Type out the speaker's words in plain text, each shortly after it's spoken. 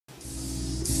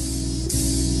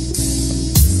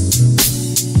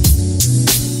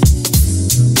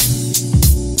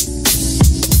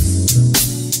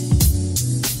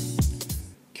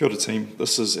Kia ora team,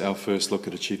 this is our first look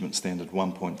at Achievement Standard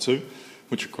 1.2,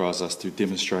 which requires us to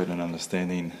demonstrate an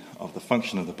understanding of the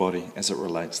function of the body as it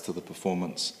relates to the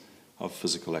performance of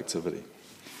physical activity.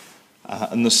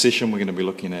 In this session we're going to be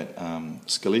looking at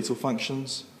skeletal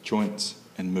functions, joints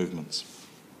and movements.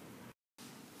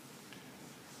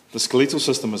 The skeletal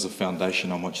system is a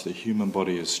foundation on which the human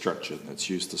body is structured.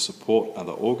 It's used to support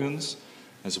other organs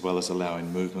as well as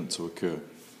allowing movement to occur.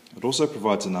 It also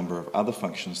provides a number of other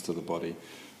functions to the body,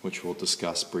 which we'll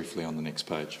discuss briefly on the next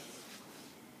page.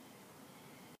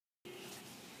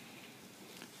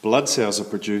 Blood cells are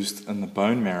produced in the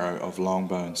bone marrow of long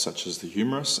bones such as the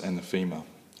humerus and the femur.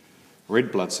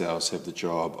 Red blood cells have the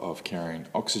job of carrying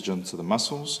oxygen to the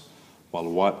muscles, while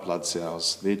white blood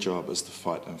cells, their job is to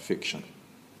fight infection.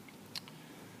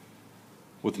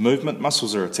 With movement,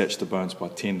 muscles are attached to bones by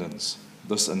tendons.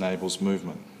 This enables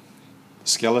movement. The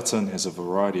skeleton has a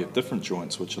variety of different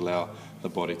joints which allow the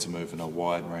body to move in a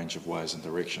wide range of ways and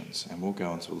directions, and we'll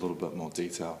go into a little bit more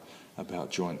detail about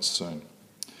joints soon.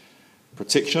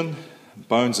 Protection.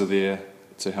 Bones are there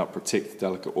to help protect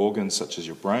delicate organs such as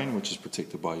your brain, which is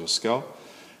protected by your skull,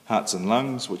 hearts and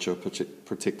lungs, which are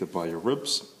protected by your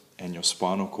ribs, and your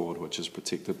spinal cord, which is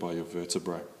protected by your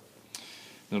vertebrae.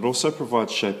 And it also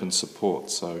provides shape and support,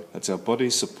 so it's our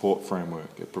body's support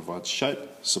framework. It provides shape,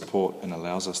 support, and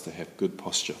allows us to have good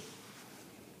posture.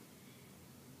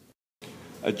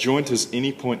 A joint is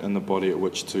any point in the body at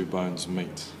which two bones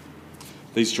meet.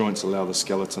 These joints allow the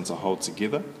skeleton to hold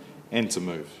together and to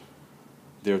move.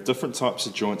 There are different types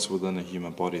of joints within a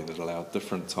human body that allow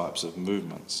different types of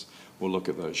movements. We'll look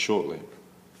at those shortly.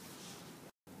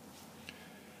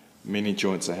 Many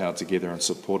joints are held together and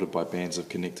supported by bands of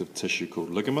connective tissue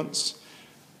called ligaments.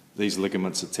 These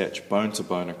ligaments attach bone to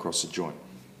bone across a joint.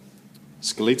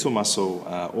 Skeletal muscle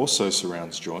also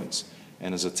surrounds joints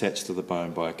and is attached to the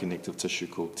bone by a connective tissue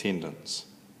called tendons.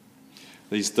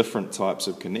 These different types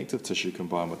of connective tissue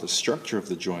combined with the structure of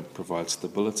the joint provide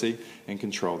stability and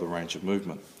control the range of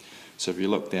movement. So if you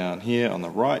look down here on the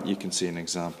right, you can see an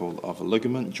example of a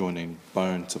ligament joining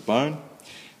bone to bone.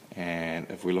 And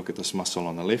if we look at this muscle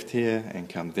on the left here and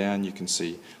come down, you can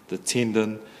see the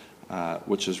tendon,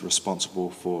 which is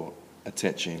responsible for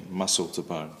attaching muscle to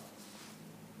bone.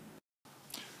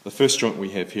 The first joint we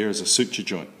have here is a suture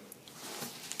joint.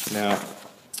 Now,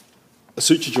 a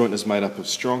suture joint is made up of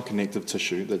strong connective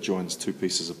tissue that joins two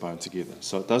pieces of bone together.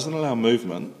 So it doesn't allow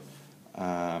movement,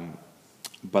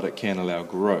 but it can allow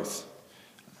growth.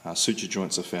 Suture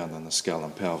joints are found in the skull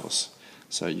and pelvis.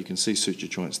 So you can see suture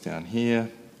joints down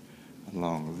here,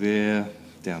 along there,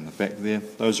 down the back there.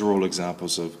 Those are all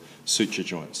examples of suture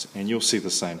joints, and you'll see the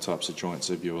same types of joints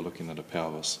if you were looking at a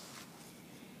pelvis.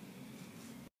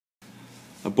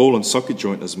 A ball and socket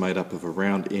joint is made up of a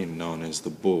round end known as the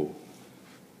ball,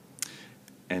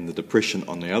 and the depression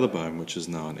on the other bone, which is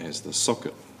known as the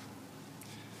socket.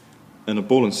 In a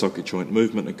ball and socket joint,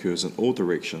 movement occurs in all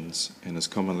directions and is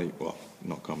commonly, well,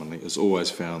 not commonly, is always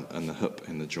found in the hip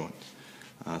and the joint.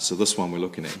 So this one we're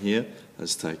looking at here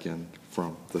is taken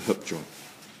from the hip joint.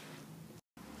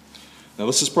 Now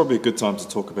this is probably a good time to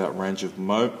talk about range of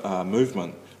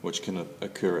movement which can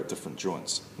occur at different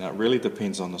joints. Now it really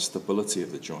depends on the stability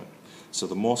of the joint. So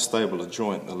the more stable a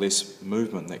joint, the less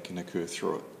movement that can occur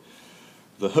through it.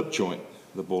 The hip joint,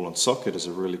 the ball and socket, is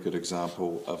a really good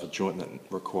example of a joint that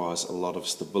requires a lot of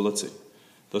stability.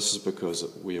 This is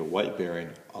because we are weight bearing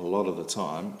a lot of the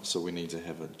time, so we need to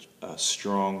have a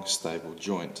strong, stable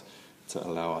joint to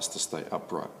allow us to stay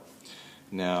upright.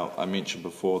 Now, I mentioned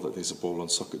before that there's a ball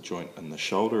and socket joint in the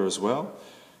shoulder as well.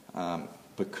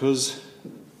 Because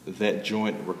that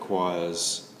joint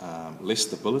requires less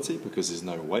stability, because there's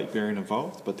no weight bearing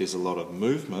involved, but there's a lot of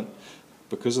movement.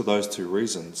 Because of those two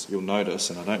reasons, you'll notice,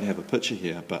 and I don't have a picture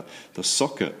here, but the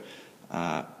socket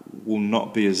will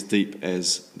not be as deep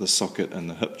as the socket in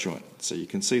the hip joint. So you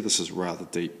can see this is rather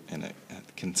deep and it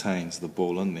contains the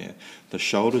ball in there. The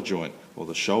shoulder joint or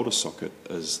the shoulder socket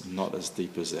is not as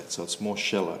deep as that, so it's more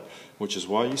shallow, which is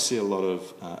why you see a lot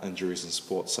of injuries in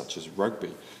sports such as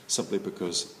rugby, simply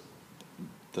because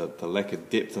the lack of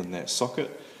depth in that socket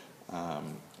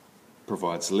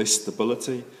provides less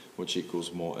stability, which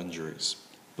equals more injuries.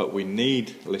 But we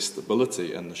need less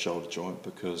stability in the shoulder joint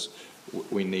because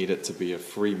we need it to be a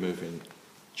free moving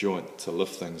joint to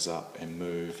lift things up and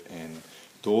move and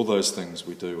do all those things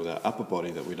we do with our upper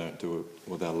body that we don't do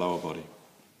with our lower body.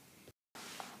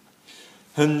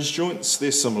 Hinge joints,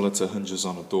 they're similar to hinges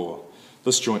on a door.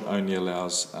 This joint only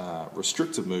allows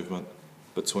restricted movement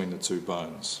between the two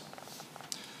bones.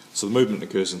 So the movement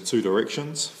occurs in two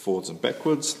directions, forwards and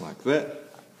backwards, like that.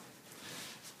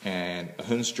 And a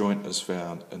hinge joint is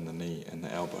found in the knee and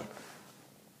the elbow.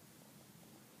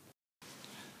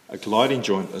 A gliding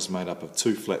joint is made up of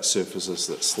two flat surfaces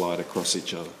that slide across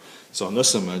each other. So in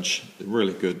this image, a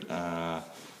really good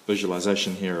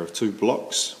visualization here of two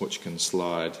blocks which can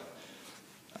slide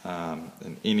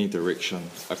in any direction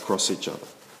across each other.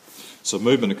 So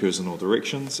movement occurs in all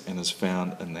directions and is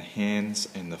found in the hands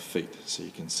and the feet. So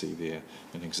you can see there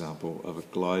an example of a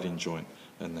gliding joint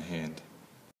in the hand.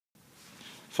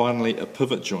 Finally, a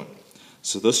pivot joint.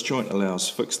 So this joint allows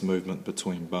fixed movement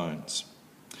between bones.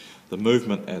 The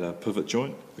movement at a pivot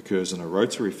joint occurs in a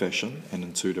rotary fashion and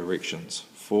in two directions,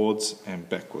 forwards and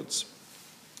backwards.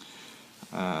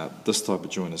 This type of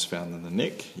joint is found in the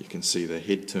neck. You can see the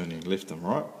head turning left and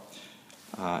right.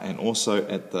 And also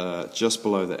at just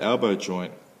below the elbow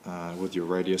joint with your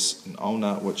radius and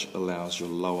ulna, which allows your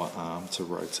lower arm to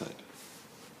rotate.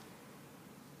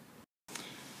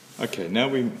 Okay, now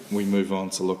we move on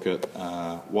to look at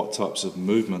what types of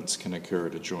movements can occur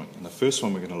at a joint. And the first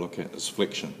one we're going to look at is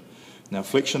flexion. Now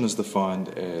flexion is defined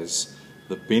as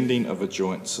the bending of a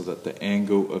joint so that the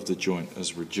angle of the joint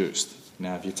is reduced.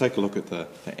 Now if you take a look at the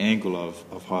angle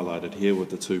I've highlighted here with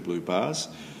the two blue bars,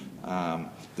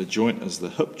 the joint is the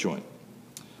hip joint,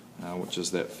 which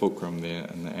is that fulcrum there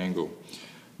in the angle.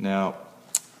 Now,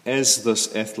 as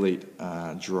this athlete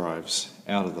drives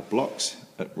out of the blocks,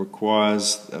 it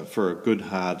requires, for a good,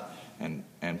 hard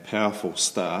and powerful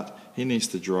start, he needs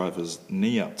to drive his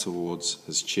knee up towards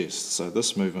his chest. So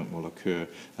this movement will occur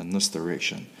in this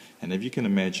direction. And if you can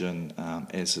imagine,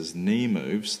 as his knee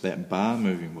moves, that bar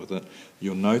moving with it,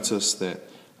 you'll notice that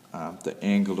the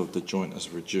angle of the joint is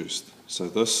reduced. So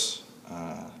this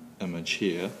image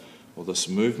here, or this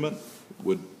movement,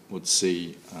 would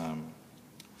see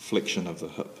flexion of the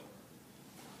hip.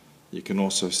 You can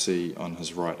also see on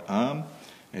his right arm,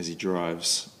 as he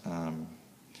drives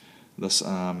this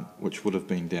arm, which would have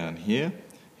been down here,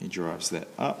 he drives that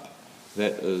up.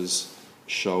 That is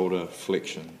shoulder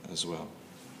flexion as well.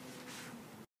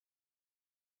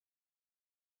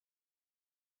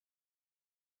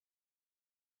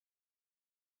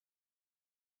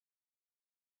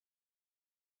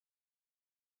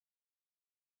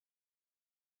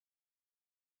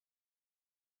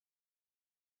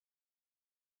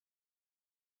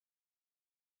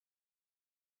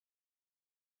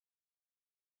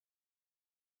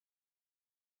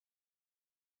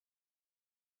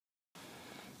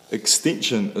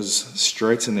 Extension is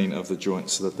straightening of the joint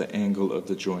so that the angle of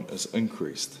the joint is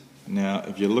increased. Now,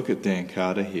 if you look at Dan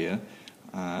Carter here,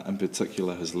 in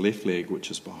particular his left leg,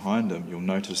 which is behind him, you'll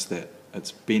notice that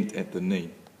it's bent at the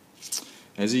knee.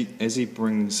 As he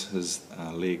brings his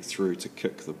leg through to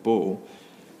kick the ball,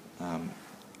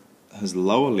 his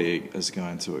lower leg is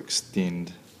going to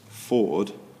extend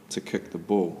forward to kick the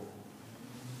ball.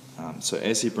 So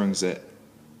as he brings that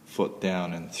foot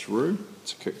down and through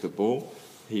to kick the ball,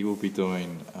 he will be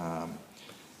doing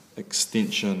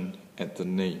extension at the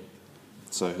knee.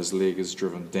 So his leg is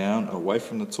driven down away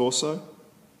from the torso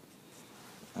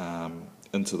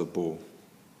into the ball.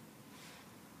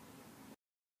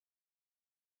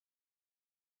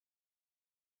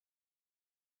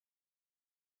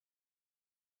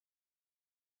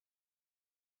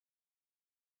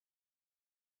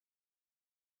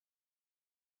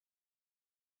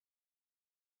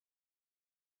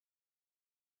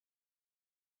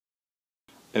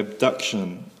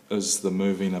 Abduction is the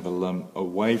moving of a limb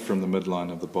away from the midline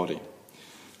of the body.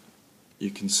 You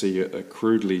can see a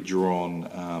crudely drawn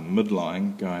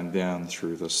midline going down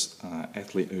through this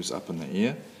athlete who's up in the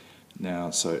air. Now,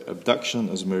 so abduction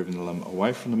is moving the limb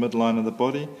away from the midline of the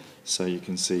body. So you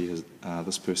can see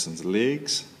this person's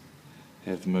legs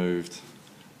have moved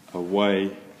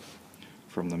away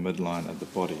from the midline of the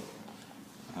body.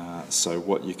 So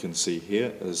what you can see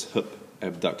here is hip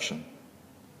abduction.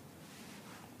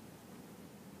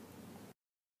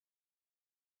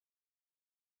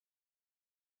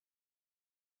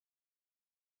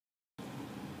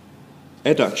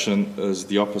 Adduction is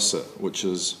the opposite, which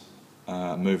is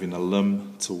moving a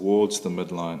limb towards the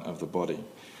midline of the body.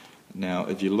 Now,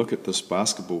 if you look at this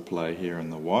basketball player here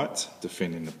in the white,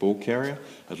 defending the ball carrier,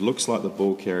 it looks like the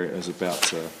ball carrier is about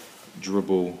to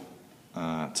dribble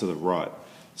to the right.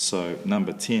 So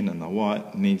number 10 in the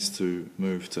white needs to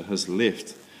move to his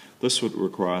left. This would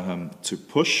require him to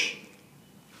push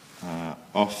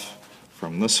off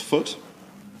from this foot,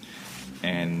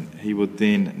 and he would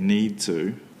then need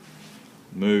to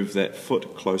move that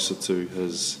foot closer to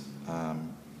his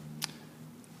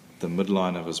the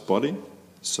midline of his body,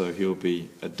 so he'll be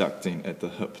adducting at the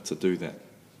hip to do that.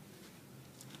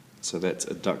 So that's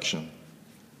adduction,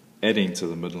 adding to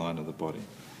the midline of the body.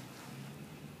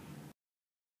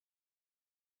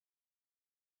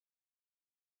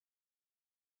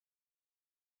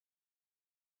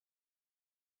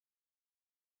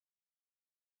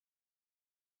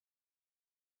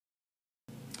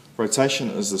 Rotation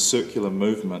is the circular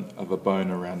movement of a bone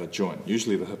around a joint,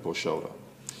 usually the hip or shoulder.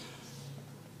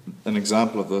 An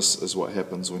example of this is what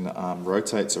happens when the arm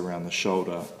rotates around the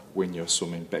shoulder when you're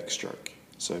swimming backstroke.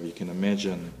 So if you can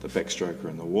imagine the backstroker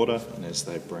in the water, and as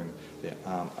they bring their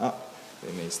arm up,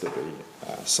 there needs to be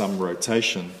some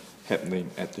rotation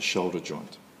happening at the shoulder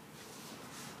joint.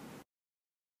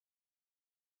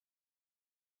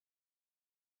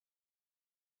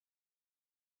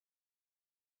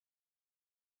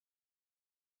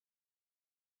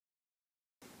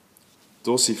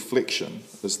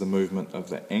 Dorsiflexion is the movement of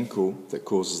the ankle that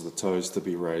causes the toes to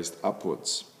be raised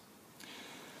upwards.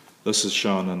 This is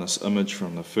shown in this image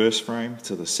from the first frame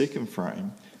to the second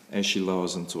frame. As she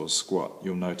lowers into a squat,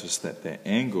 you'll notice that the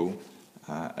angle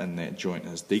in that joint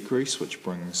has decreased, which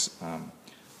brings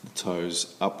the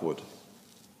toes upward.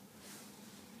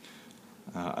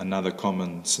 Another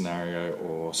common scenario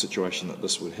or situation that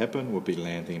this would happen would be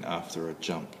landing after a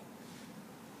jump.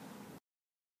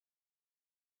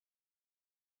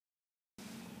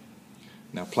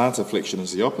 Now, plantar flexion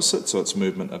is the opposite, so it's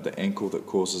movement of the ankle that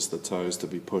causes the toes to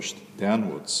be pushed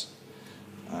downwards.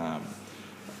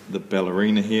 The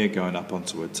ballerina here going up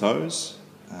onto her toes,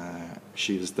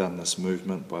 she has done this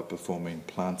movement by performing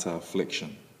plantar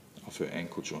flexion of her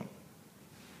ankle joint.